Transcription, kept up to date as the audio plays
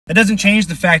That doesn't change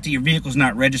the fact that your vehicle's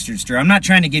not registered, sir. I'm not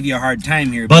trying to give you a hard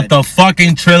time here, but the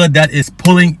fucking trailer that is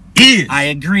pulling is. I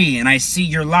agree, and I see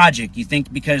your logic. You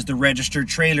think because the registered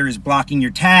trailer is blocking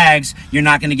your tags, you're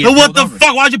not going to get pulled over. What the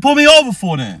fuck? Why'd you pull me over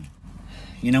for then?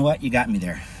 You know what? You got me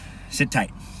there. Sit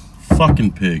tight.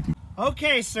 Fucking pig.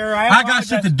 Okay, sir. I got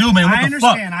shit to do, man. What the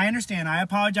fuck? I understand. I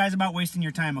apologize about wasting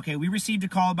your time. Okay, we received a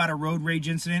call about a road rage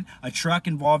incident, a truck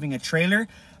involving a trailer.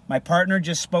 My partner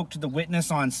just spoke to the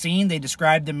witness on scene. They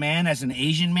described the man as an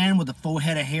Asian man with a full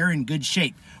head of hair in good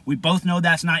shape. We both know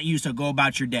that's not you, so go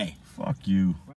about your day. Fuck you.